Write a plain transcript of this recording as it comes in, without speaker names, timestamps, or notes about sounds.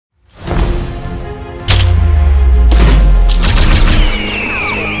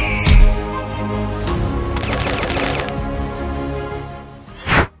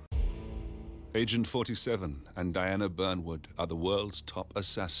Agent 47 and Diana Burnwood are the world's top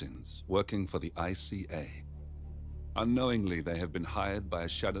assassins working for the ICA. Unknowingly, they have been hired by a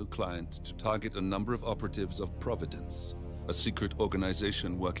shadow client to target a number of operatives of Providence, a secret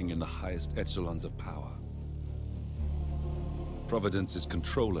organization working in the highest echelons of power. Providence's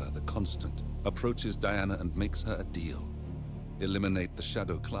controller, the Constant, approaches Diana and makes her a deal. Eliminate the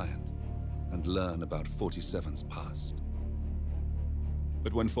shadow client and learn about 47's past.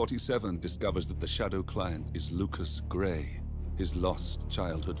 But when 47 discovers that the shadow client is Lucas Gray, his lost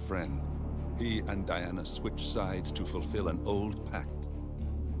childhood friend, he and Diana switch sides to fulfill an old pact: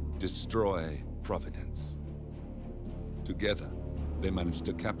 destroy Providence. Together, they manage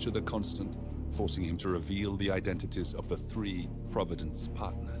to capture the Constant, forcing him to reveal the identities of the 3 Providence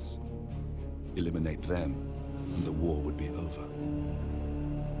partners. Eliminate them, and the war would be over.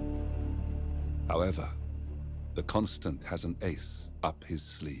 However, the Constant has an ace up his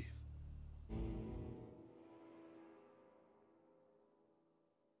sleeve.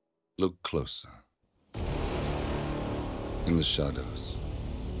 Look closer. In the shadows.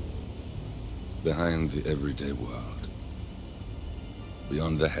 Behind the everyday world.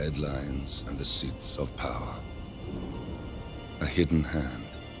 Beyond the headlines and the seats of power. A hidden hand.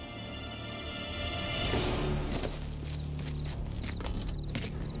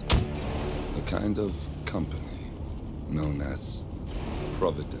 A kind of company known as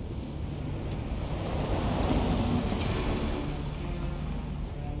Providence.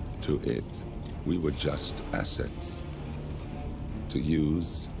 To it, we were just assets. To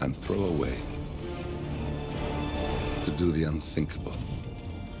use and throw away. To do the unthinkable.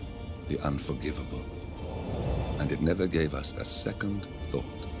 The unforgivable. And it never gave us a second thought.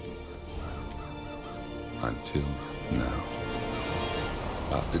 Until now.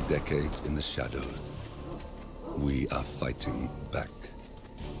 After decades in the shadows, we are fighting back.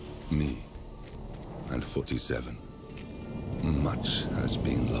 Me and 47. Much has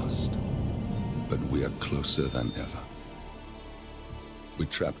been lost, but we are closer than ever. We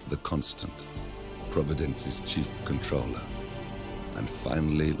trapped the Constant, Providence's chief controller, and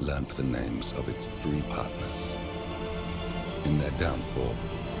finally learnt the names of its 3 partners. In their downfall,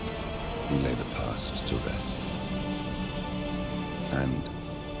 we lay the past to rest. And,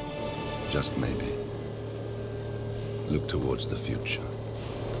 just maybe, look towards the future.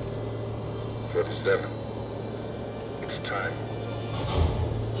 47. It's time.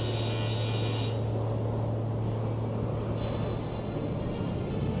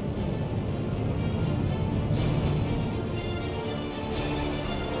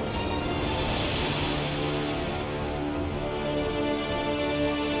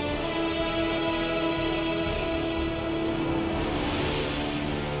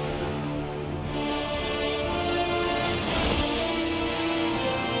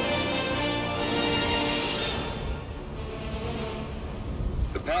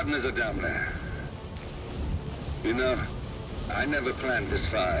 Partners are down there. You know, I never planned this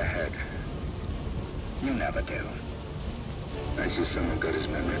far ahead. You never do. I see someone got his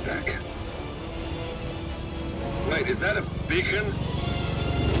memory back. Wait, is that a beacon?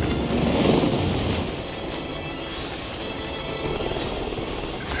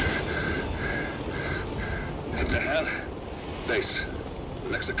 What the hell? Base.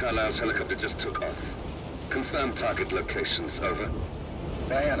 Alexa Carlisle's helicopter just took off. Confirm target locations, over.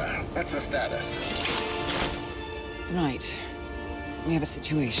 Diana, what's the status? Right. We have a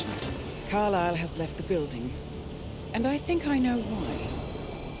situation. Carlisle has left the building. And I think I know why.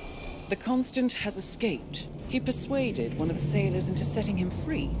 The Constant has escaped. He persuaded one of the sailors into setting him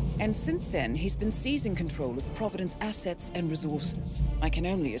free. And since then, he's been seizing control of Providence assets and resources. I can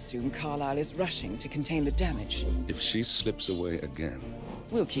only assume Carlisle is rushing to contain the damage. If she slips away again...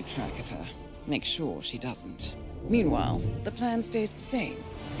 We'll keep track of her. Make sure she doesn't. Meanwhile, the plan stays the same.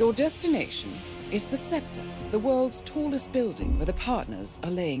 Your destination is the Scepter, the world's tallest building where the partners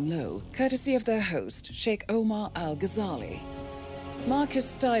are laying low, courtesy of their host, Sheikh Omar Al-Ghazali. Marcus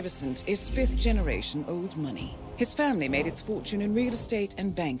Stuyvesant is 5th-generation old money. His family made its fortune in real estate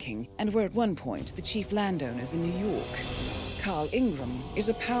and banking, and were at one point the chief landowners in New York. Carl Ingram is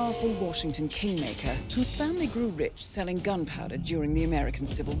a powerful Washington kingmaker whose family grew rich selling gunpowder during the American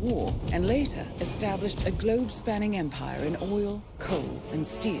Civil War, and later established a globe-spanning empire in oil, coal, and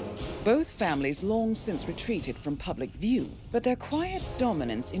steel. Both families long since retreated from public view, but their quiet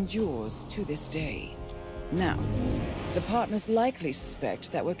dominance endures to this day. Now, the partners likely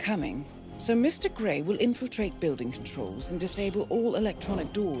suspect that we're coming, so Mr. Gray will infiltrate building controls and disable all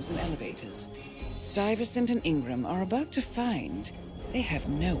electronic doors and elevators. Stuyvesant and Ingram are about to find they have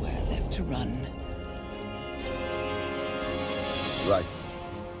nowhere left to run. Right.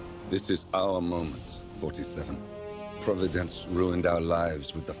 This is our moment, 47. Providence ruined our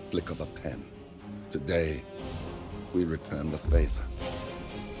lives with the flick of a pen. Today, we return the favor.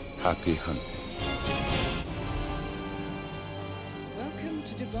 Happy hunting. Welcome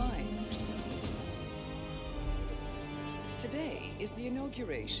to Dubai, 47. Today is the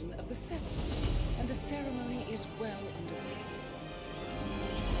inauguration of the scepter, and the ceremony is well underway.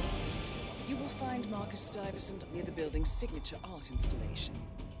 You will find Marcus Stuyvesant near the building's signature art installation.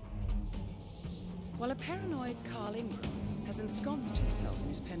 While a paranoid Carl Ingram has ensconced himself in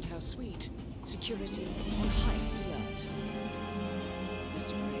his penthouse suite, security on highest alert.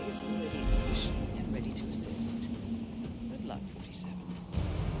 Mr. Gray is already in position and ready to assist. Good luck, 47.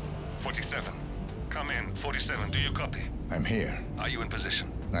 47. Come in. 47, do you copy? I'm here. Are you in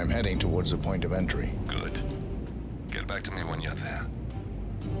position? I'm heading towards the point of entry. Good. Get back to me when you're there.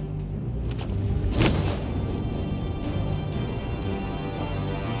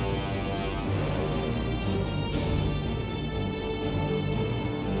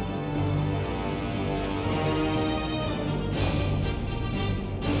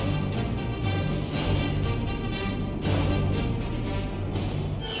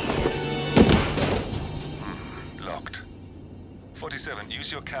 Locked. 47,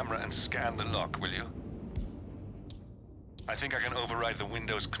 use your camera and scan the lock, will you? I think I can override the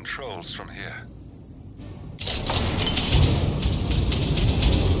Windows controls from here.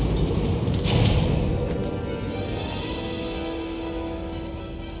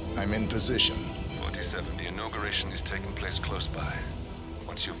 I'm in position. 47, the inauguration is taking place close by.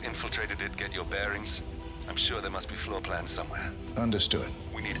 Once you've infiltrated it, get your bearings. I'm sure there must be floor plans somewhere. Understood.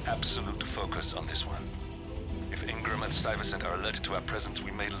 We need absolute focus on this one. If Ingram and Stuyvesant are alerted to our presence,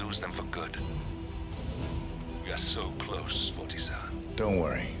 we may lose them for good. We are so close, 47. Don't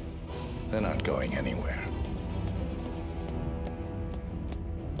worry. They're not going anywhere.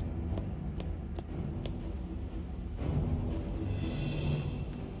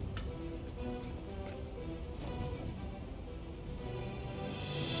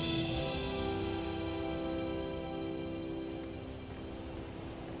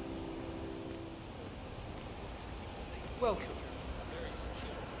 Welcome. Very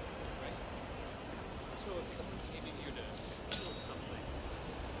secure, right? So if someone came in here to steal something.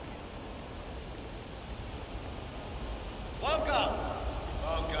 Welcome!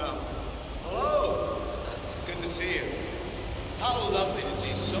 Welcome. Hello! Good to see you. How lovely to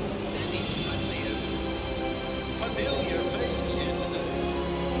see so many familiar faces here today.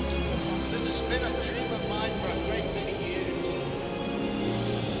 This has been a dream of mine for a great many years.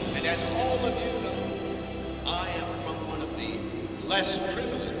 And as all of you know, I am from one of the less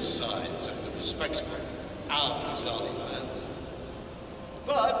privileged sides of the respectful Al-Ghazali family.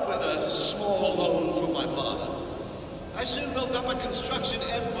 But with a small loan from my father, I soon built up a construction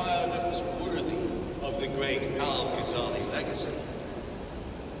empire that was worthy of the great Al-Ghazali legacy.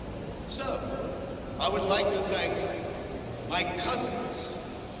 So, I would like to thank my cousins,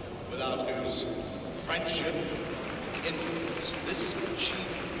 without whose friendship and influence this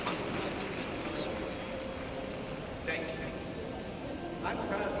achievement might not have been possible. Thank you. I'm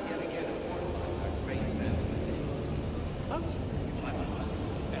proud to yet again immortalize our great family.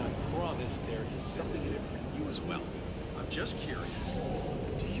 And I promise there is something in it for you as well. I'm just curious.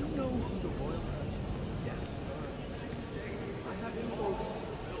 Do you know who the royal... Yeah. I have two folks.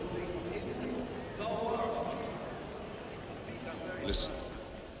 Listen,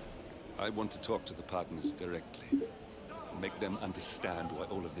 I want to talk to the partners directly. Make them understand why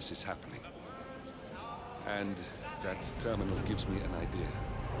all of this is happening. And that terminal gives me an idea.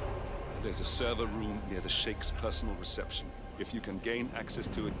 There's a server room near the Sheikh's personal reception. If you can gain access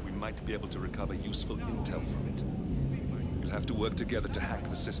to it, we might be able to recover useful intel from it. We'll have to work together to hack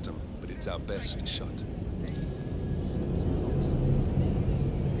the system, but it's our best shot.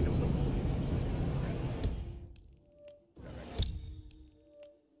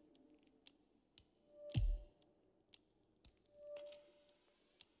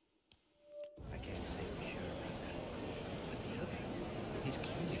 I can't say for sure about that one, but the other, he's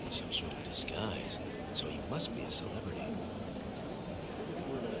clearly in some sort of disguise, so he must be a celebrity.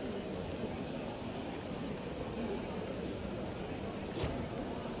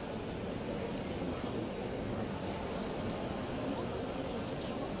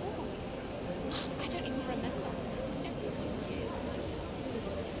 I don't even remember.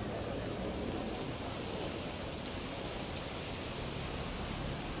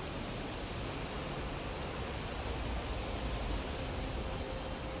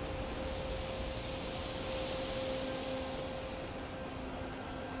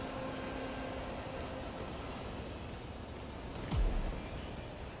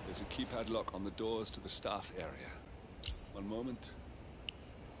 There's a keypad lock on the doors to the staff area. One moment.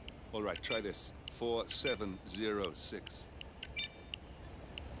 All right, try this. 4706.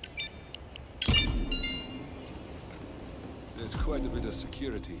 There's quite a bit of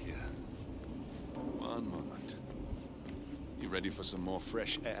security here. One moment. You ready for some more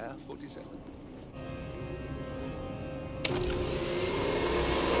fresh air, 47?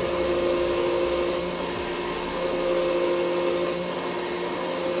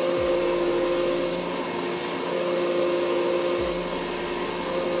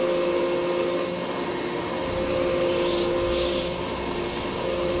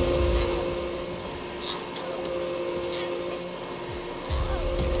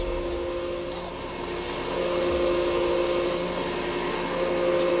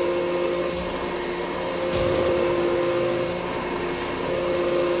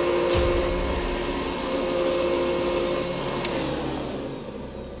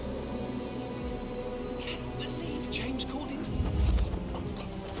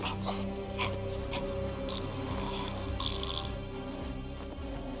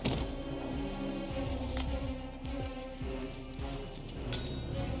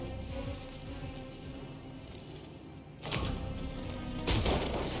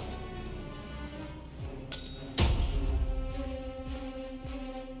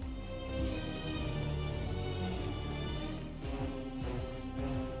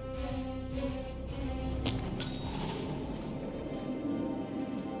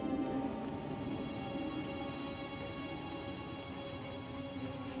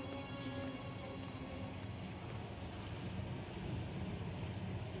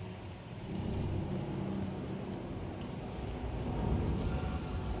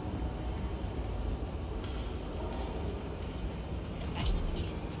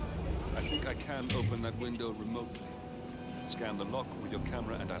 I think I can open that window remotely. Scan the lock with your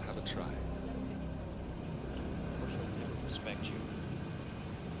camera and I'll have a try. Respect you.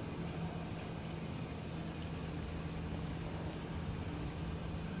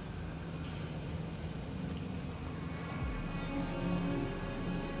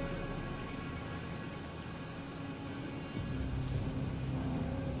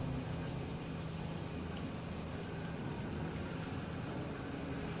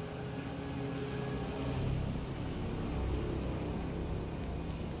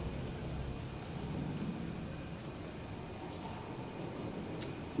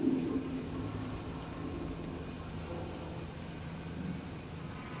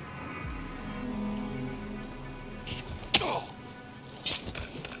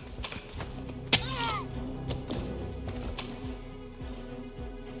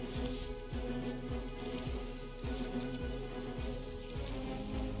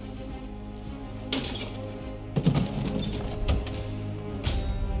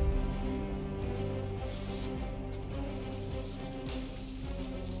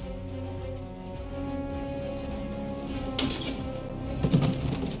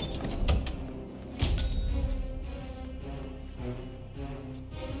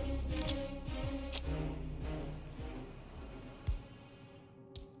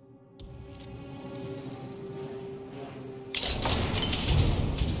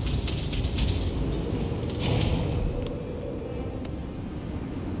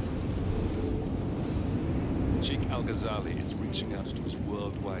 Al-Ghazali is reaching out to his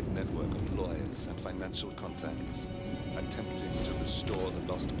worldwide network of lawyers and financial contacts, attempting to restore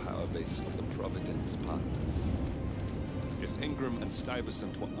the lost power base of the Providence Partners. If Ingram and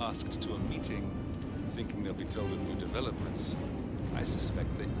Stuyvesant were asked to a meeting, thinking they'll be told of new developments, I suspect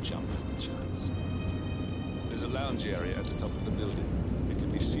they'd jump at the chance. There's a lounge area at the top of the building. It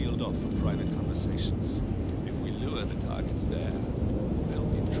can be sealed off for private conversations. If we lure the targets there, they'll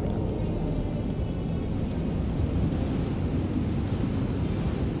be trapped.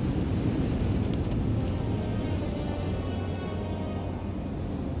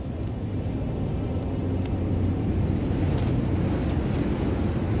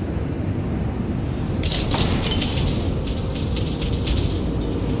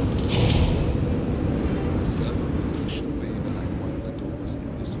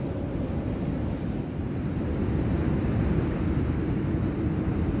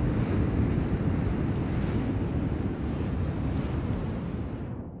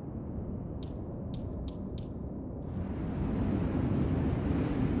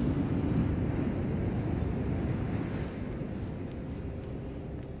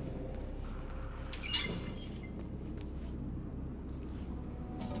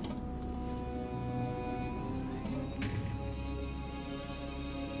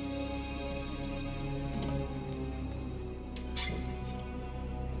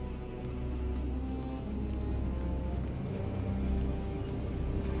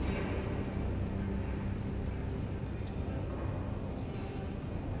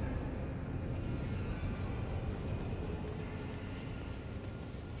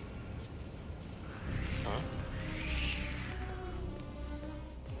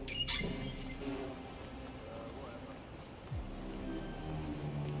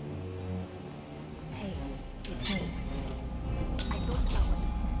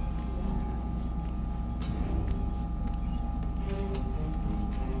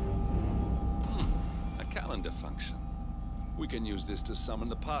 calendar function. We can use this to summon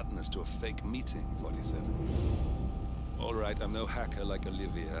the partners to a fake meeting, 47. All right, I'm no hacker like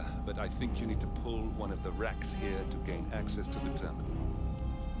Olivia, but I think you need to pull one of the racks here to gain access to the terminal.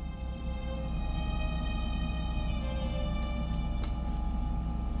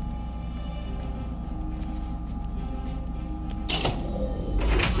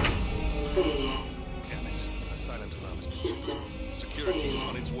 Damn it. A silent alarm is punctured. Security is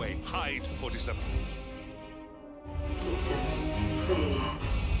on its way. Hide, 47.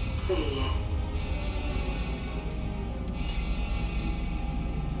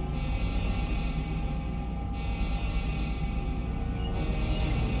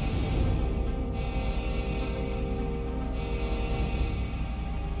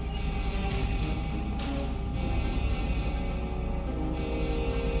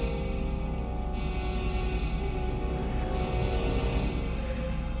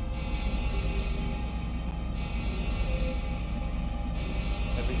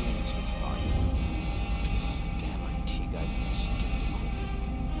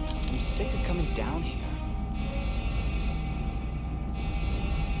 Down here.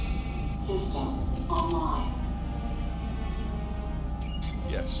 System online.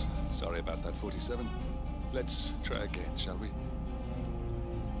 Yes, sorry about that, 47. Let's try again, shall we?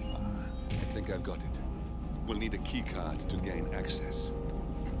 I think I've got it. We'll need a keycard to gain access.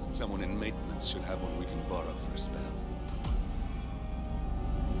 Someone in maintenance should have one we can borrow for a spell.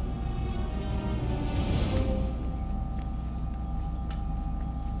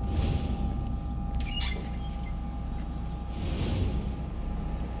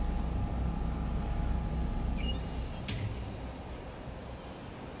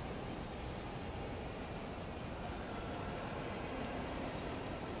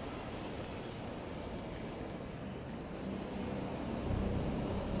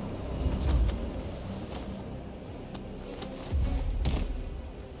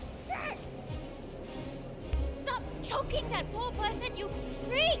 Choking that poor person, you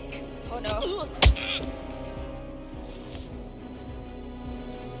freak! Oh no.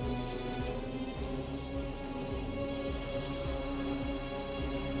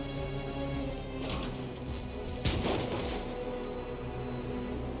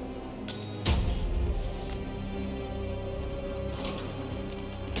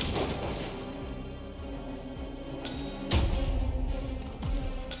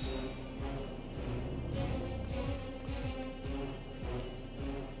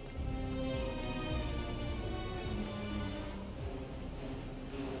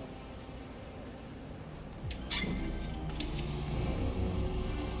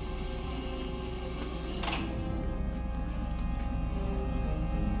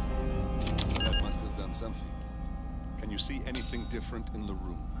 Something. Can you see anything different in the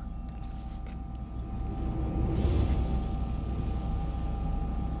room?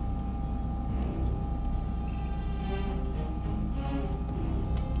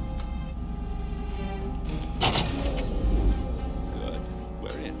 Good.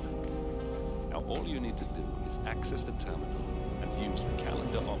 We're in. Now all you need to do is access the terminal and use the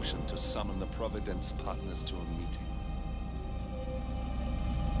calendar option to summon the Providence partners to a meeting.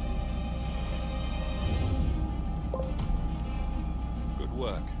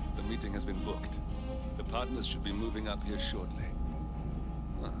 Work. The meeting has been booked. The partners should be moving up here shortly.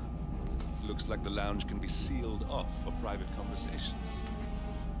 Looks like the lounge can be sealed off for private conversations.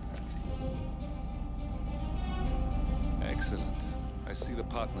 Excellent. I see the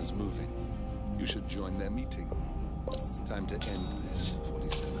partners moving. You should join their meeting. Time to end this,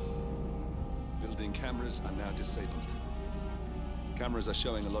 47. Building cameras are now disabled. Cameras are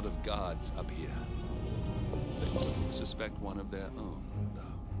showing a lot of guards up here. They wouldn't suspect one of their own,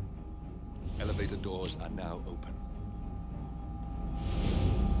 though. Elevator doors are now open.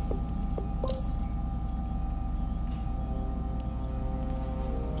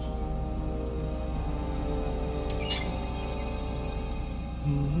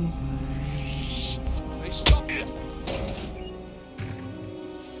 Hey, stop it!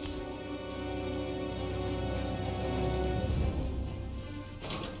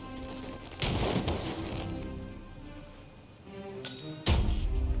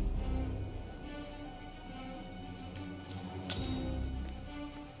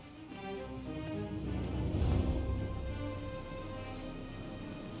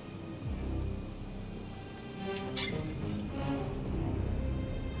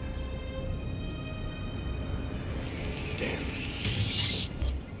 Damn.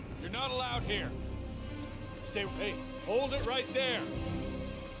 You're not allowed here. Stay, hey, hold it right there.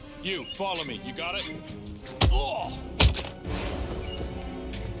 You, follow me. You got it? Oh!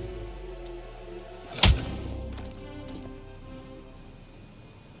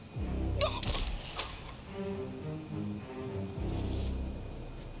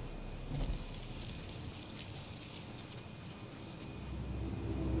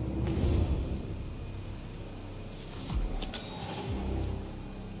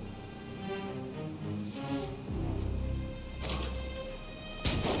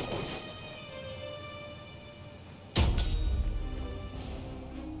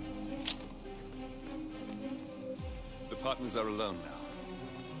 partners are alone now.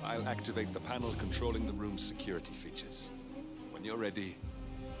 I'll activate the panel controlling the room's security features. When you're ready,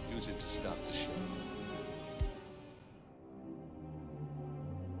 use it to start the show.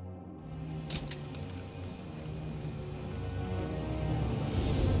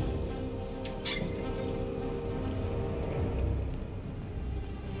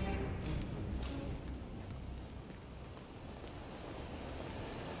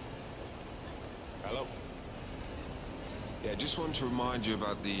 Hello? Yeah, just wanted to remind you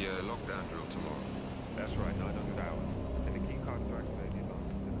about the lockdown drill tomorrow. That's right, 900 hours. And the key cards are activated on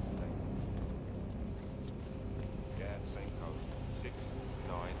the state. Yeah, same code.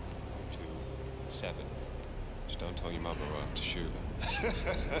 6927. Just don't tell your mother or I'll have to shoot her.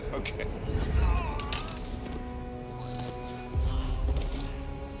 Okay.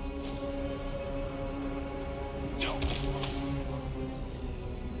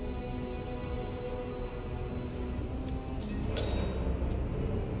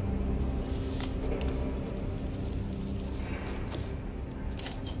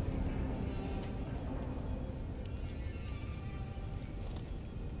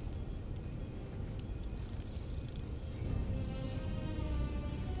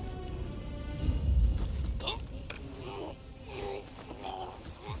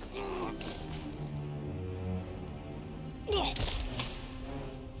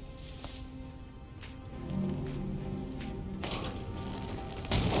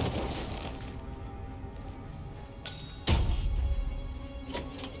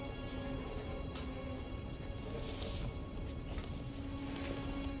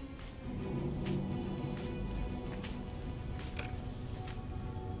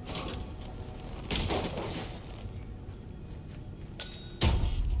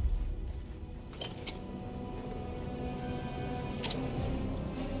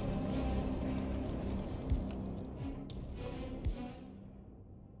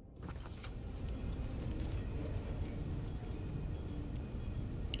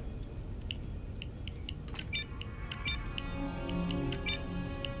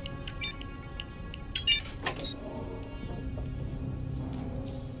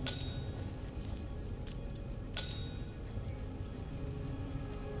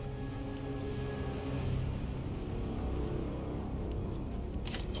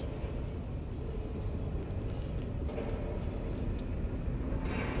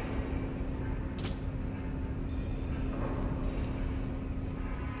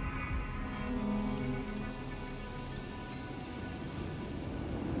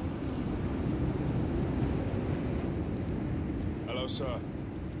 Hello, sir.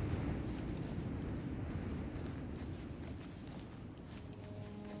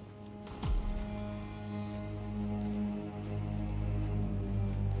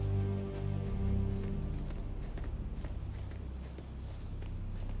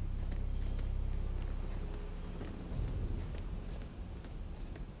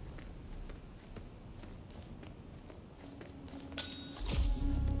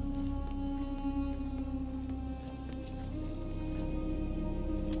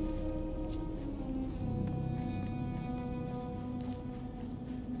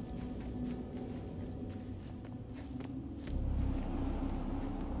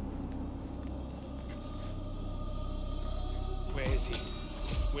 Where is he?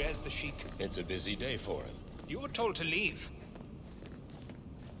 Where's the Sheik? It's a busy day for him. You were told to leave.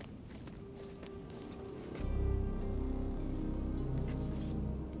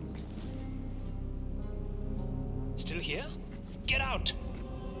 Still here? Get out!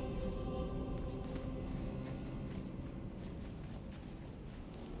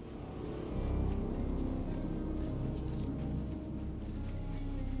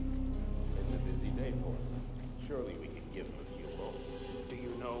 It's a busy day for him. Surely we can give him a few moments. Do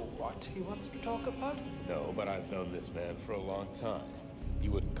you know what he wants to talk about? No, but I've known this man for a long time. He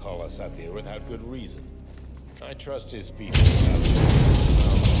wouldn't call us up here without good reason. I trust his people.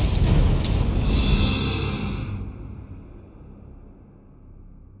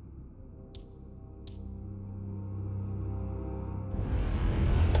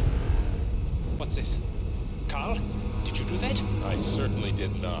 What's this? Carl? Did you do that? I certainly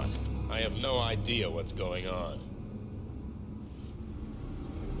did not. I have no idea what's going on.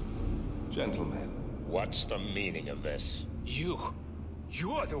 Gentlemen. What's the meaning of this? You're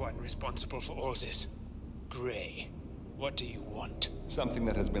the one responsible for all this. Gray, what do you want? Something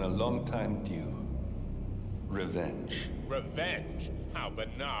that has been a long time due. Revenge. Revenge? How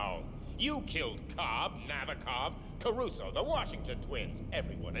banal. You killed Cobb, Navikov, Caruso, the Washington twins,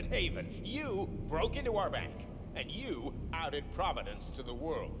 everyone at Haven. You broke into our bank, and you outed Providence to the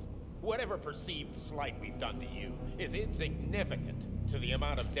world. Whatever perceived slight we've done to you is insignificant to the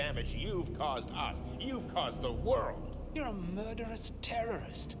amount of damage you've caused us. You've caused the world. You're a murderous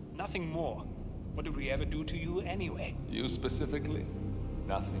terrorist. Nothing more. What did we ever do to you anyway? You specifically?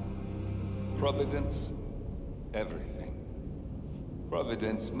 Nothing. Providence? Everything.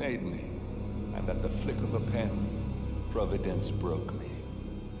 Providence made me. And at the flick of a pen, Providence broke me.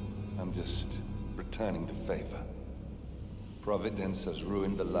 I'm just returning the favor. Providence has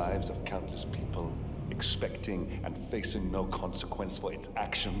ruined the lives of countless people, expecting and facing no consequence for its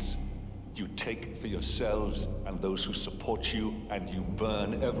actions. You take for yourselves and those who support you, and you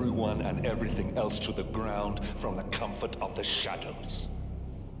burn everyone and everything else to the ground from the comfort of the shadows.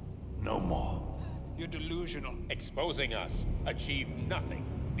 No more. You're delusional. Exposing us achieved nothing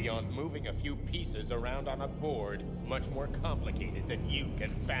beyond moving a few pieces around on a board much more complicated than you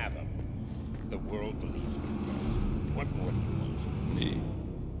can fathom. The world believes you. What more do you want? Me?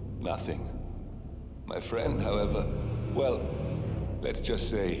 Nothing. My friend, however, well, let's just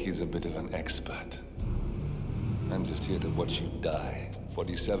say he's a bit of an expert. I'm just here to watch you die.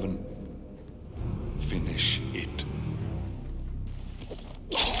 47. Finish it.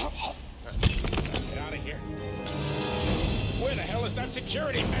 Get out of here. Where the hell is that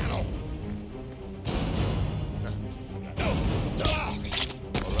security panel?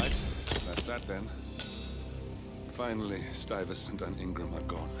 All right, that's that then. Finally, Stuyvesant and Ingram are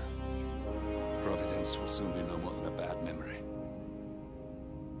gone. Providence will soon be no more than a bad memory.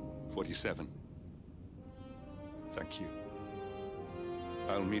 47. Thank you.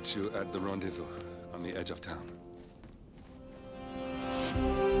 I'll meet you at the rendezvous on the edge of town.